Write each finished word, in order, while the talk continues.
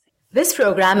This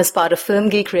program is part of Film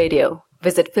Geek Radio.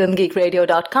 Visit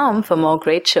filmgeekradio.com for more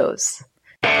great shows.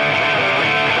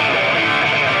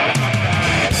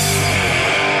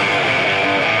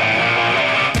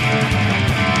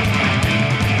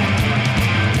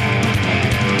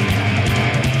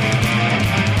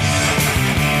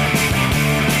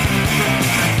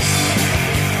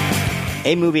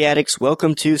 Hey movie addicts,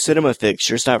 welcome to Cinema Fix,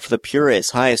 your stop for the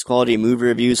purest, highest quality movie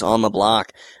reviews on the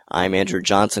block. I'm Andrew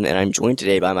Johnson, and I'm joined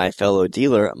today by my fellow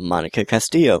dealer, Monica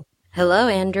Castillo. Hello,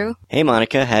 Andrew. Hey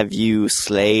Monica, have you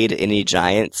slayed any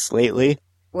giants lately?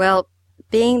 Well,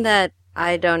 being that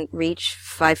I don't reach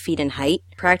 5 feet in height,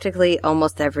 practically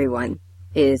almost everyone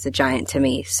is a giant to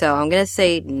me, so I'm gonna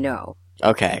say no.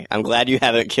 Okay, I'm glad you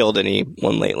haven't killed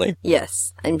anyone lately.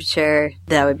 Yes, I'm sure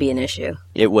that would be an issue.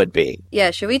 It would be. Yeah,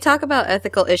 should we talk about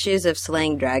ethical issues of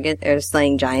slaying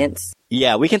giants?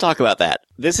 Yeah, we can talk about that.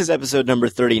 This is episode number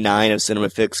 39 of Cinema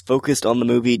Fix, focused on the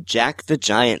movie Jack the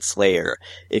Giant Slayer.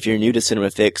 If you're new to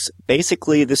Cinema Fix,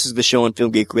 basically this is the show on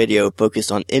Film Geek Radio focused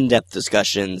on in-depth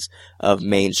discussions of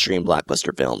mainstream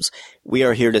blockbuster films. We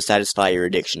are here to satisfy your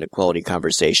addiction to quality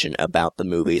conversation about the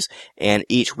movies, and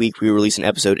each week we release an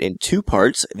episode in 2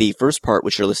 parts. The first part,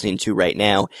 which you're listening to right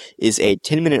now, is a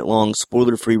 10-minute long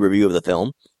spoiler-free review of the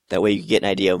film. That way you can get an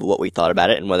idea of what we thought about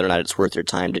it and whether or not it's worth your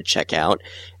time to check out.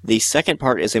 The second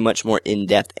part is a much more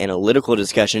in-depth analytical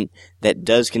discussion that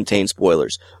does contain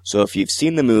spoilers. So if you've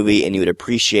seen the movie and you would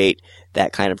appreciate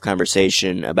that kind of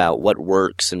conversation about what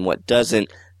works and what doesn't,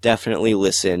 definitely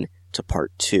listen to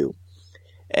part 2.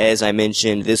 As I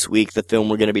mentioned, this week the film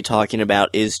we're going to be talking about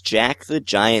is Jack the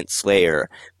Giant Slayer.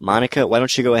 Monica, why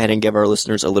don't you go ahead and give our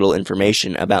listeners a little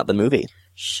information about the movie?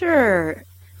 Sure.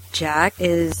 Jack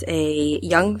is a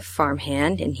young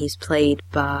farmhand, and he's played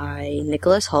by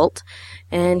Nicholas Hoult,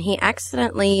 and he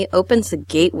accidentally opens the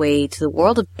gateway to the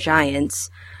world of giants,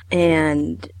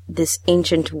 and this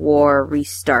ancient war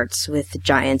restarts with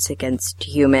giants against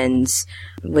humans,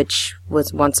 which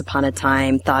was once upon a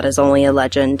time thought as only a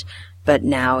legend, but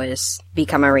now has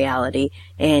become a reality,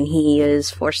 and he is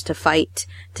forced to fight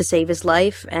to save his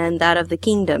life and that of the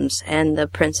kingdoms and the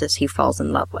princess he falls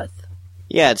in love with.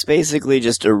 Yeah, it's basically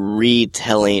just a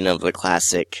retelling of the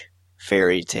classic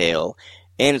fairy tale.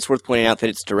 And it's worth pointing out that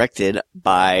it's directed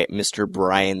by Mr.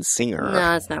 Bryan Singer.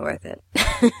 No, it's not worth it.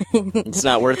 It's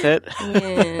not worth it?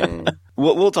 Yeah.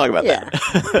 We'll talk about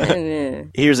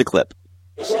that. Here's a clip.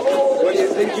 Where do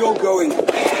you think you're going?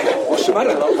 What's the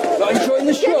matter? Not enjoying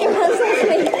the show?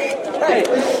 Hey,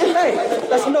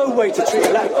 that's no way to treat a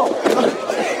lad.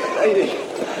 Oh, lady.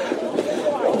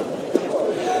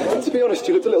 To be honest,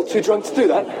 you looked a little too drunk to do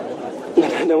that.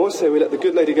 No, we'll say we let the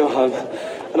good lady go home,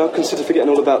 and I'll consider forgetting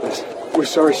all about this. We're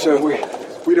sorry, sir.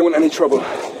 We don't want any trouble.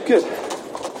 Good.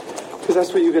 Because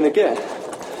that's what you're going to get.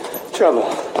 Trouble.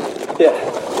 Yeah.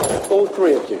 All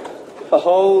 3 of you. A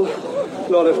whole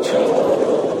lot of trouble.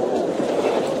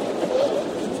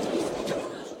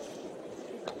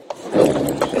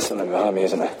 There's something behind me,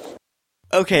 isn't there?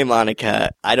 Okay,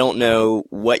 Monica, I don't know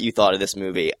what you thought of this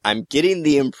movie. I'm getting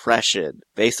the impression,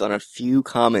 based on a few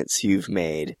comments you've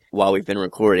made while we've been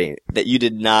recording, that you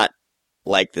did not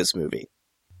like this movie.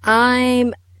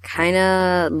 I'm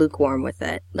kinda lukewarm with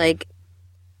it. Like,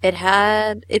 it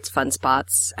had its fun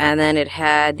spots, and then it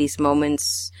had these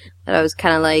moments that I was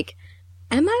kinda like,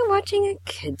 am I watching a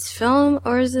kid's film,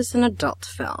 or is this an adult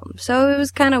film? So it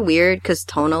was kinda weird, because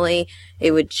tonally,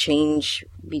 it would change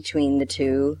between the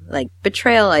two. Like,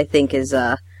 betrayal, I think, is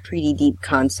a pretty deep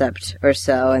concept or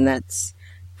so, and that's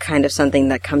kind of something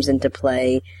that comes into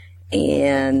play.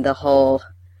 And the whole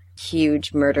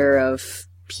huge murder of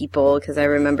people, because I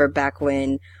remember back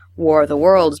when War of the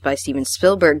Worlds by Steven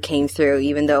Spielberg came through,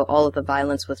 even though all of the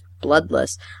violence was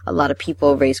bloodless, a lot of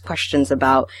people raised questions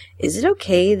about, is it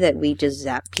okay that we just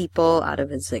zap people out of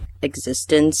his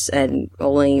existence and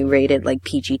only rated like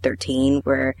PG-13,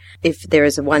 where if there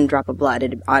is 1 drop of blood,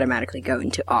 it'd automatically go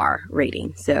into R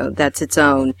rating. So that's its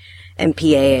own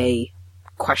MPAA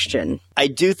question. I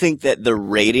do think that the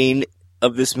rating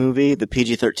of this movie, the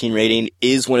PG-13 rating,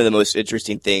 is one of the most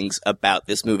interesting things about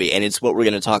this movie, and it's what we're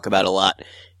going to talk about a lot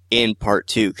in part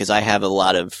 2, because I have a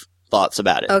lot of thoughts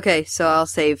about it. Okay, so I'll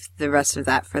save the rest of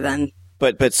that for then.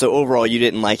 But so overall, you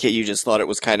didn't like it? You just thought it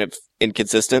was kind of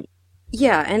inconsistent?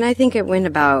 Yeah, and I think it went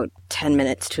about 10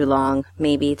 minutes too long,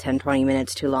 maybe 10-20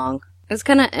 minutes too long. It was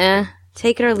kind of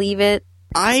take it or leave it.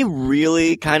 I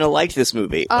really kind of liked this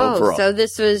movie overall. So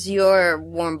this was your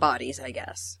warm bodies, I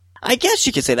guess. I guess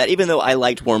you could say that, even though I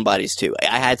liked Warm Bodies too.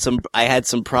 I had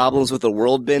some problems with the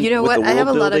world building. You know what? I have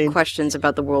a lot building. of questions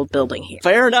about the world building here.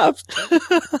 Fair enough.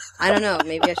 I don't know.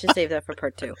 Maybe I should save that for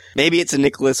part 2. Maybe it's a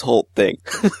Nicholas Hoult thing.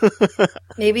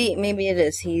 Maybe it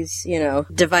is. He's,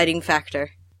 dividing factor.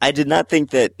 I did not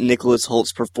think that Nicholas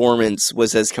Holt's performance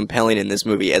was as compelling in this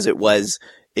movie as it was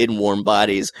in Warm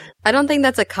Bodies. I don't think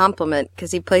that's a compliment,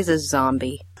 because he plays a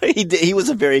zombie. He was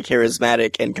a very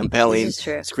charismatic and compelling This is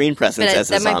true. screen presence as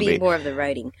a that zombie. might be more of the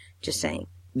writing. Just saying.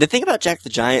 The thing about Jack the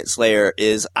Giant Slayer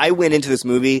is I went into this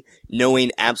movie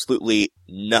knowing absolutely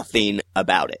nothing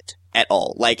about it at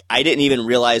all. Like, I didn't even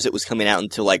realize it was coming out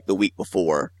until like the week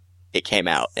before it came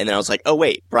out. And then I was like, oh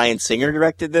wait, Bryan Singer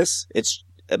directed this? It's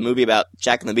a movie about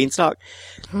Jack and the Beanstalk?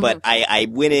 But I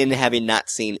went in having not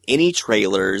seen any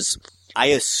trailers. I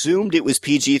assumed it was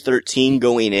PG-13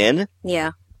 going in.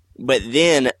 Yeah. But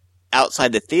then,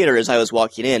 outside the theater, as I was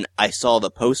walking in, I saw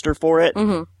the poster for it,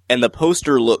 and the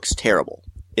poster looks terrible.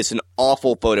 It's an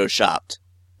awful photoshopped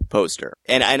poster.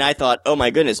 And I thought, oh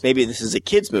my goodness, maybe this is a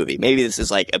kid's movie. Maybe this is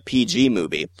like a PG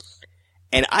movie.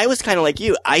 And I was kind of like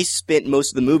you. I spent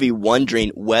most of the movie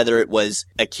wondering whether it was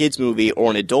a kid's movie or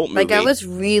an adult movie. Like, I was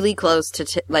really close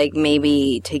to,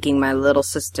 maybe taking my little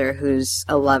sister, who's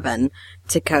 11,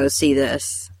 to go see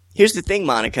this. Here's the thing,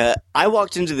 Monica. I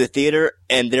walked into the theater,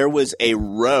 and there was a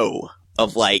row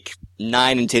of, 9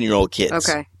 and 10-year-old kids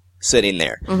sitting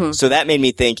there. So that made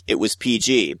me think it was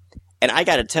PG. And I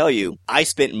gotta tell you, I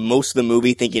spent most of the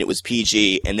movie thinking it was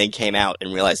PG, and then came out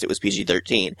and realized it was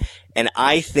PG-13. And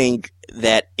I think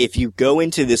that if you go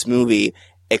into this movie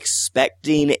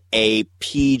expecting a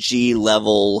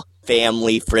PG-level,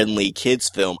 family-friendly kids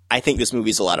film, I think this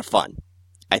movie's a lot of fun.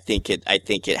 I think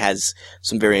it has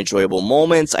some very enjoyable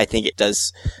moments. I think it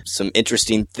does some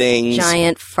interesting things.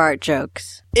 Giant fart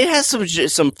jokes. It has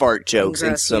some fart jokes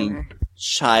and gross some humor.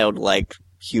 childlike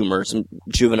humor, some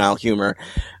juvenile humor.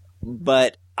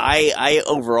 But I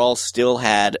overall still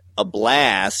had a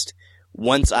blast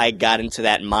once I got into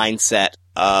that mindset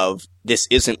of this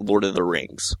isn't Lord of the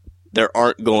Rings. There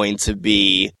aren't going to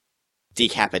be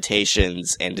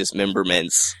decapitations and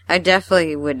dismemberments. I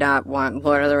definitely would not want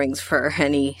Lord of the Rings for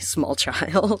any small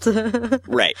child.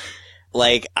 Right.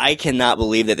 I cannot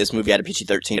believe that this movie had a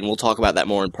PG-13, and we'll talk about that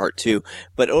more in part 2.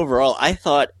 But overall, I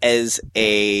thought as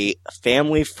a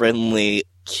family-friendly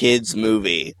kids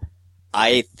movie,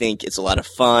 I think it's a lot of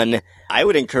fun. I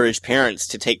would encourage parents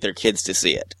to take their kids to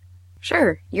see it.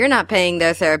 Sure, you're not paying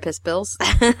their therapist bills.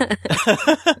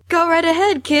 Go right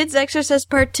ahead, kids. Exorcist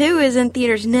Part 2 is in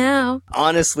theaters now.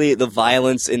 Honestly, the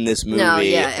violence in this movie... No,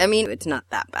 yeah, I mean, it's not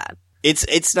that bad.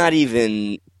 It's not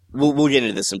even... We'll get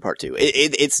into this in part 2.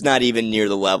 It's not even near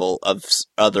the level of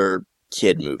other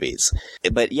kid movies.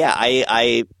 But yeah,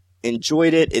 I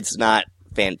enjoyed it. It's not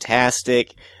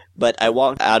fantastic. But I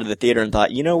walked out of the theater and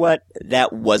thought, you know what?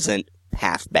 That wasn't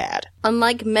half bad.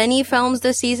 Unlike many films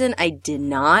this season, I did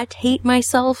not hate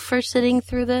myself for sitting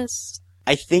through this.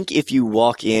 I think if you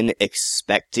walk in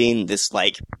expecting this,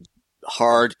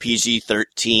 hard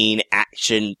PG-13,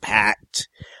 action-packed,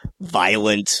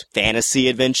 violent fantasy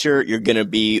adventure, you're gonna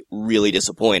be really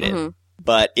disappointed.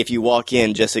 But if you walk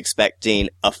in just expecting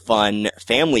a fun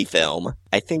family film,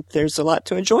 I think there's a lot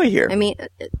to enjoy here. I mean,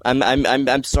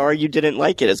 I'm sorry you didn't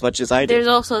like it as much as I did. There's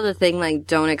also the thing,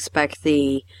 don't expect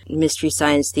the Mystery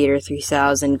Science Theater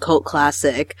 3000 cult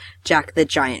classic Jack the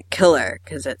Giant Killer,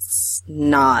 because it's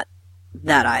not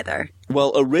that either.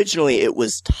 Well, originally it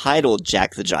was titled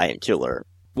Jack the Giant Killer.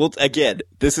 Well, again,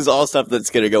 this is all stuff that's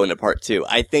going to go into part 2.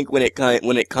 I think when it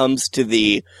comes to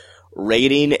the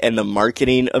rating and the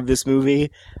marketing of this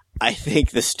movie, I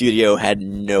think the studio had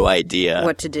no idea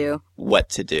what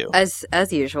to do.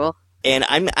 As usual. And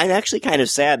I'm actually kind of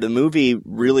sad. The movie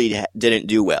really didn't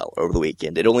do well over the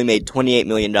weekend. It only made $28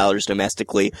 million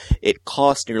domestically. It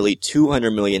cost nearly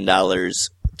 $200 million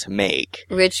to make.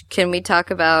 Rich, can we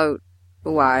talk about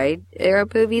why are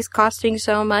movies costing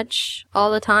so much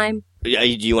all the time? Do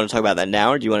you want to talk about that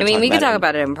now, or do you want to talk about it? We can talk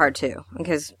about it in part 2,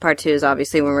 because part 2 is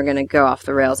obviously when we're going to go off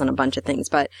the rails on a bunch of things,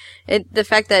 but the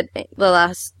fact that the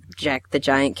last Jack the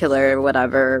Giant Killer or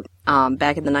whatever,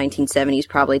 back in the 1970s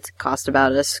probably cost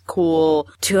about a cool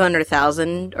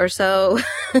 $200,000 or so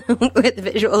with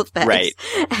visual effects. Right.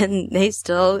 And they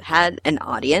still had an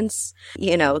audience.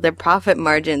 Their profit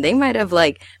margin, they might have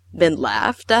been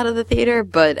laughed out of the theater,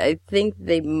 but I think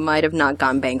they might have not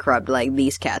gone bankrupt like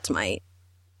these cats might.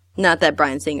 Not that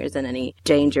Bryan Singer's in any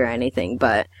danger or anything,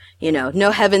 but,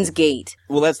 no Heaven's Gate.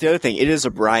 Well, that's the other thing. It is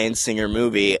a Bryan Singer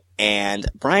movie, and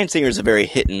Bryan Singer's a very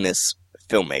hit-and-miss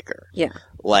filmmaker. Yeah.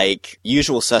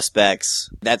 Usual Suspects,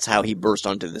 that's how he burst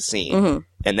onto the scene.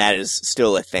 And that is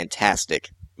still a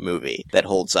fantastic movie that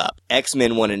holds up.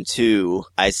 X-Men 1 and 2,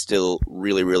 I still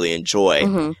really, really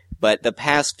enjoy. But the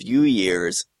past few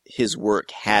years, his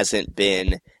work hasn't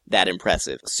been that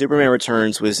impressive. Superman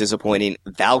Returns was disappointing.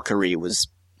 Valkyrie was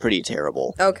pretty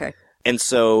terrible. Okay. And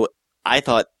so I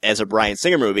thought, as a Bryan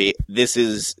Singer movie, this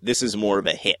is more of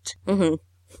a hit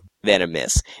than a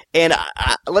miss. And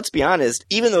let's be honest,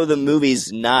 even though the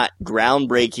movie's not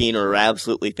groundbreaking or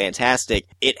absolutely fantastic,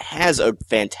 it has a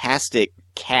fantastic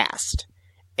cast.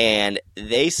 And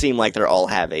they seem like they're all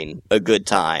having a good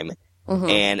time.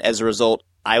 And as a result,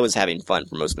 I was having fun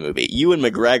for most of the movie. Ewan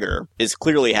McGregor is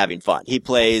clearly having fun. He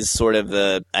plays sort of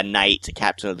a knight,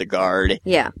 captain of the guard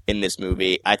in this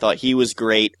movie. I thought he was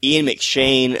great. Ian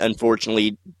McShane,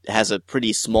 unfortunately, has a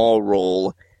pretty small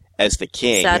role as the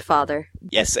king. Sad father.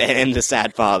 Yes, and the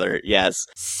sad father, yes.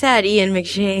 Sad Ian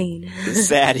McShane.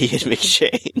 Sad Ian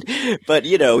McShane. But,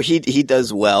 you know, he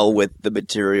does well with the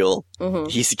material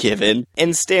he's given.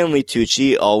 And Stanley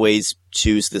Tucci always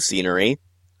chews the scenery.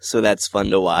 So that's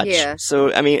fun to watch. Yeah.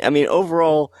 So, I mean,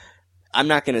 overall, I'm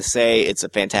not going to say it's a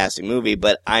fantastic movie,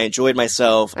 but I enjoyed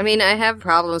myself. I mean, I have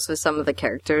problems with some of the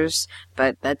characters,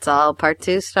 but that's all part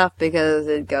 2 stuff because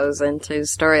it goes into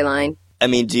storyline. I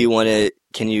mean, do you want to,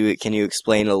 can you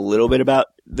explain a little bit about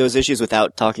those issues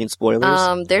without talking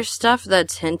spoilers? There's stuff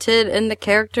that's hinted in the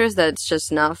characters that's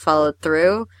just not followed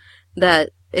through, that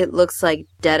it looks like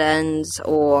dead ends,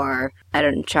 or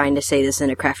I'm trying to say this in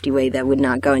a crafty way that would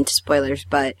not go into spoilers,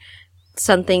 but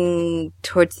something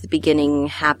towards the beginning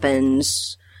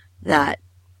happens that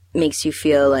makes you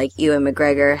feel like Ewan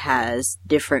McGregor has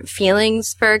different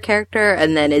feelings for a character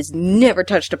and then is never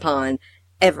touched upon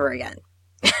ever again.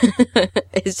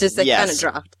 It's just kind of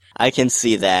dropped. I can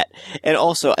see that. And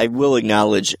also, I will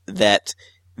acknowledge that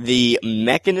the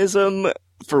mechanism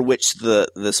for which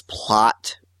this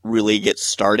plot really gets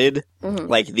started,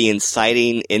 like the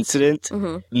inciting incident,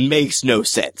 makes no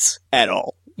sense at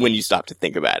all when you stop to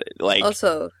think about it. Like,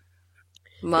 also,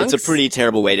 monks? It's a pretty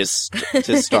terrible way to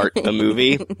start a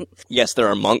movie. Yes, there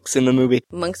are monks in the movie.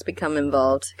 Monks become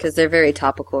involved because they're very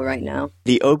topical right now.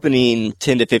 The opening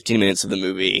 10 to 15 minutes of the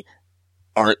movie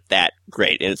aren't that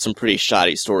great, and it's some pretty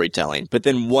shoddy storytelling. But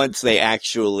then once they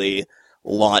actually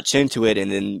launch into it,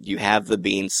 and then you have the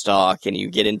beanstalk, and you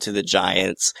get into the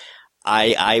giants,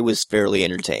 I was fairly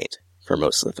entertained for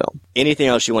most of the film. Anything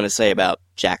else you want to say about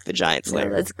Jack the Giant Slayer?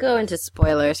 No, let's go into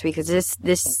spoilers, because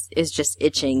this is just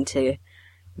itching to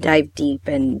dive deep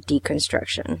in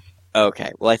deconstruction.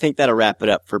 Okay, well, I think that'll wrap it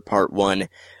up for part 1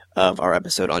 of our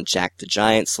episode on Jack the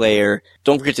Giant Slayer.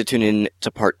 Don't forget to tune in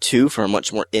to part 2 for a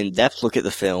much more in-depth look at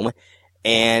the film.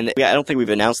 And I don't think we've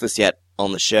announced this yet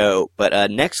on the show,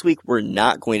 but next week we're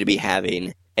not going to be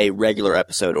having a regular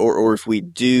episode, or if we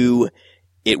do,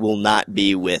 it will not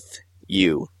be with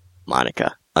you,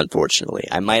 Monica, unfortunately.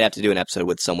 I might have to do an episode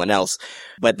with someone else,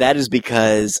 but that is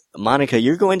because, Monica,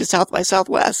 you're going to South by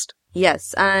Southwest.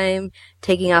 Yes, I'm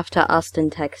taking off to Austin,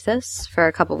 Texas for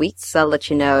a couple weeks. I'll let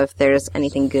you know if there's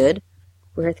anything good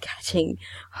worth catching,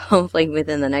 hopefully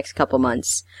within the next couple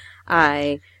months.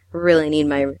 I really need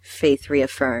my faith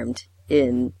reaffirmed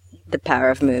in the power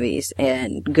of movies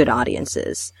and good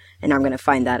audiences, and I'm going to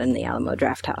find that in the Alamo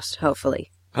Drafthouse, hopefully.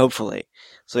 Hopefully.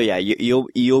 So yeah,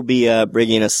 you'll be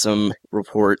bringing us some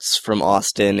reports from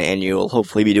Austin, and you'll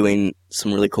hopefully be doing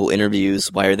some really cool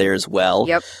interviews while you're there as well.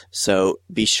 Yep. So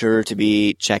be sure to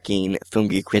be checking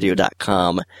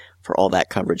filmgeekradio.com for all that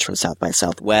coverage from South by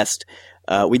Southwest.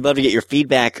 We'd love to get your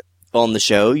feedback on the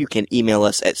show. You can email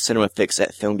us at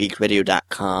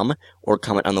cinemafix@filmgeekradio.com or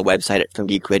comment on the website at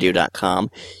filmgeekradio.com.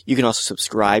 You can also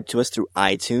subscribe to us through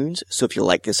iTunes. So if you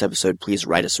like this episode, please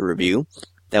write us a review.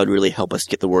 That would really help us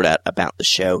get the word out about the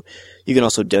show. You can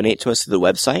also donate to us through the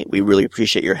website. We really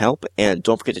appreciate your help. And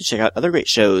don't forget to check out other great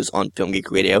shows on Film Geek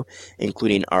Radio,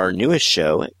 including our newest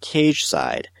show, Cage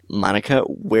Side. Monica,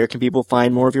 where can people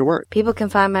find more of your work? People can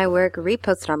find my work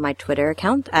reposted on my Twitter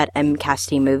account at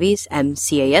mcastymovies,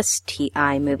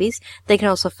 MCASTI movies. They can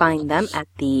also find them at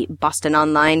the Boston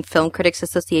Online Film Critics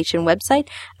Association website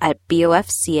at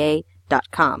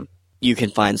bofca.com. You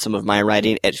can find some of my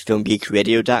writing at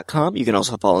filmgeekradio.com. You can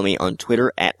also follow me on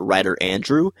Twitter at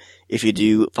WriterAndrew. If you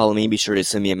do follow me, be sure to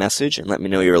send me a message and let me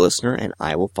know you're a listener, and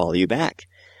I will follow you back.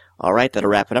 All right, that'll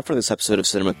wrap it up for this episode of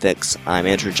Cinema Fix. I'm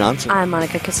Andrew Johnson. I'm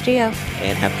Monica Castillo.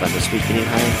 And have fun this weekend in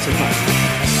high-end cinema.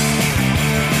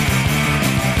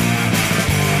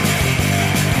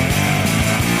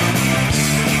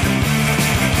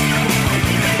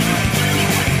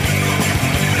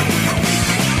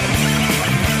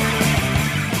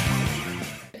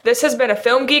 This has been a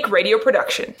Film Geek Radio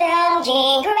production. Film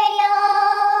Geek Radio.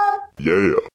 Yeah.